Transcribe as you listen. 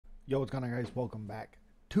Yo, what's going on, guys? Welcome back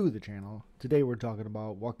to the channel. Today we're talking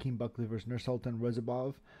about Joaquin Buckley versus Nursulton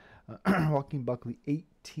Ruziboev. Joaquin Buckley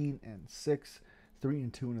 18-6, 3-2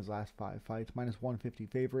 in his last 5 fights, minus 150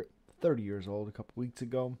 favorite, 30 years old, a couple weeks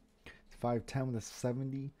ago. 5'10 with a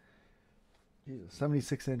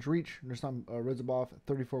 76-inch reach. Nursulton Ruziboev,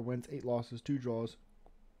 34 wins, 8 losses, 2 draws.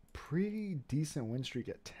 Pretty decent win streak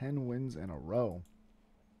at 10 wins in a row.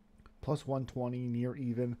 Plus 120, near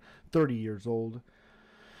even, 30 years old.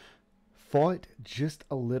 Fought just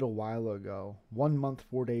a little while ago, 1 month,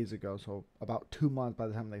 4 days ago, so about 2 months by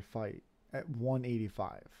the time they fight, at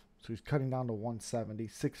 185. So he's cutting down to 170,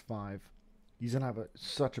 6'5". He's going to have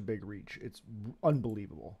such a big reach. It's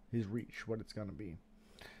unbelievable, his reach, what it's going to be.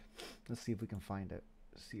 Let's see if we can find it,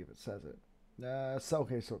 see if it says it. So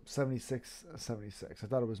 76, 76. I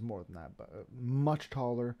thought it was more than that, but much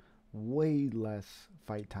taller, way less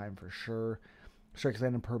fight time for sure. Strikes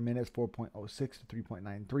landed per minute is 4.06 to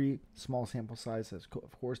 3.93. Small sample size, of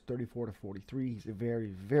course, 34 to 43. He's very,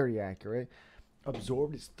 very accurate.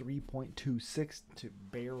 Absorbed is 3.26 to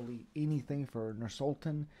barely anything for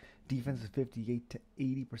Nursulton. Defense is 58 to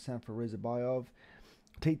 80% for Ruziboev.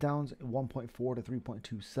 Takedowns 1.4 to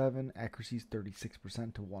 3.27. Accuracy is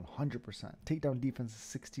 36% to 100%. Takedown defense is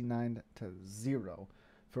 69 to 0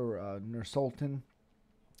 for Nursulton.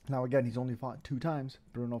 Now, again, he's only fought 2 times,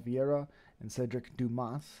 Bruno Vieira and Cedric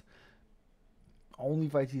Dumas. Only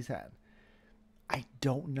fights he's had. I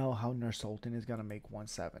don't know how Nursulton is going to make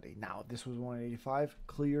 170. Now, if this was 185,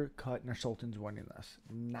 clear cut, Nursulton's winning this.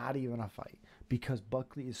 Not even a fight. Because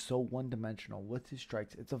Buckley is so one-dimensional with his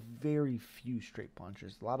strikes. It's a very few straight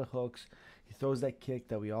punches. A lot of hooks. He throws that kick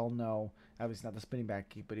that we all know. Obviously, not the spinning back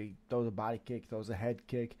kick, but he throws a body kick, throws a head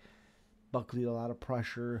kick. Buckley, a lot of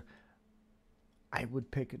pressure. I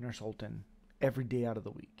would pick Nursulton every day out of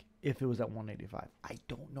the week if it was at 185. I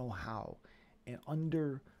don't know how. And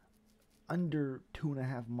under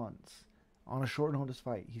 2.5 months on a short notice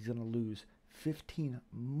fight, he's going to lose 15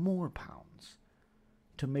 more pounds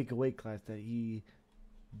to make a weight class that he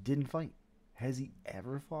didn't fight. Has he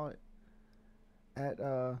ever fought at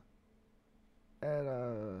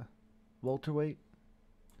welterweight?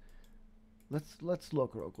 Let's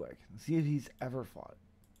look real quick and see if he's ever fought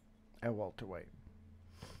at welterweight.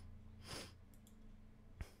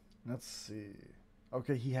 Let's see.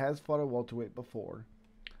 Okay, he has fought at welterweight before.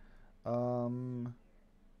 Middleweight.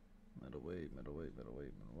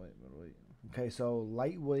 Okay, so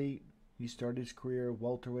lightweight. He started his career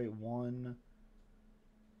welterweight 1,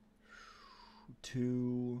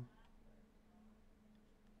 2,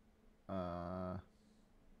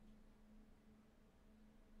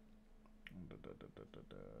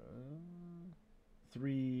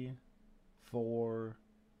 3, 4,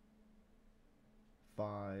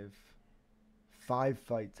 5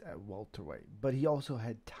 fights at welterweight, but he also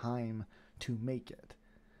had time to make it.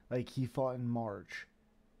 Like, he fought in March.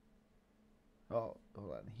 Oh,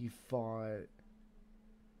 hold on. He fought,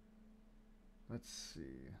 let's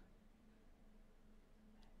see.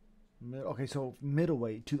 Okay, so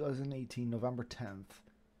middleweight, 2018, November 10th.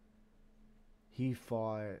 He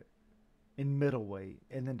fought in middleweight,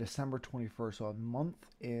 and then December 21st, so a month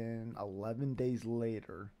and 11 days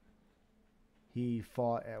later, he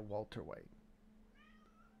fought at welterweight.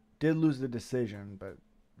 Did lose the decision, but,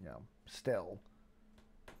 you know, still.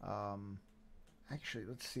 Actually,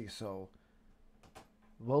 let's see. So,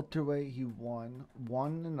 welterweight, he won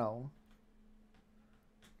 1-0.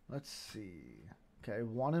 Let's see. Okay,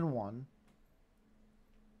 1-1.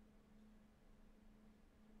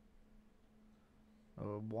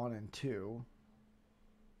 1-2.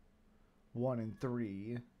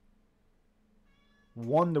 1-3.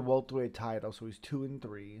 Won the welterweight title, so he's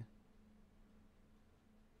 2-3.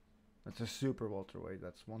 That's a super welterweight.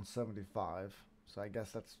 That's 175. So I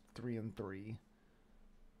guess that's 3-3.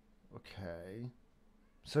 Okay.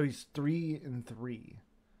 So he's 3-3.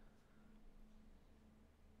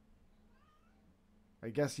 I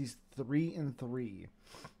guess he's 3-3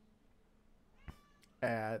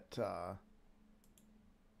 at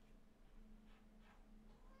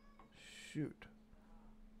shoot.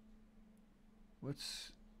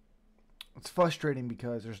 It's frustrating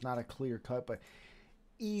because there's not a clear cut, but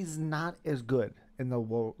he's not as good in the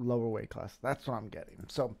lower weight class. That's what I'm getting.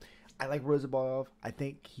 So I like Ruziboev. I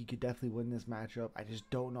think he could definitely win this matchup. I just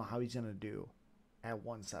don't know how he's going to do at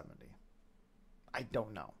 170. I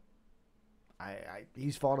don't know.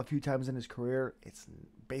 He's fought a few times in his career. It's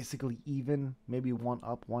basically even, maybe 1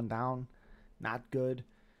 up, 1 down. Not good.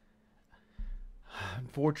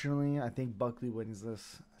 Unfortunately, I think Buckley wins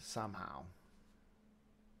this somehow.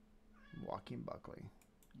 Joaquin Buckley.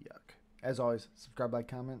 Yuck. As always, subscribe, like,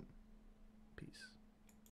 comment. Peace.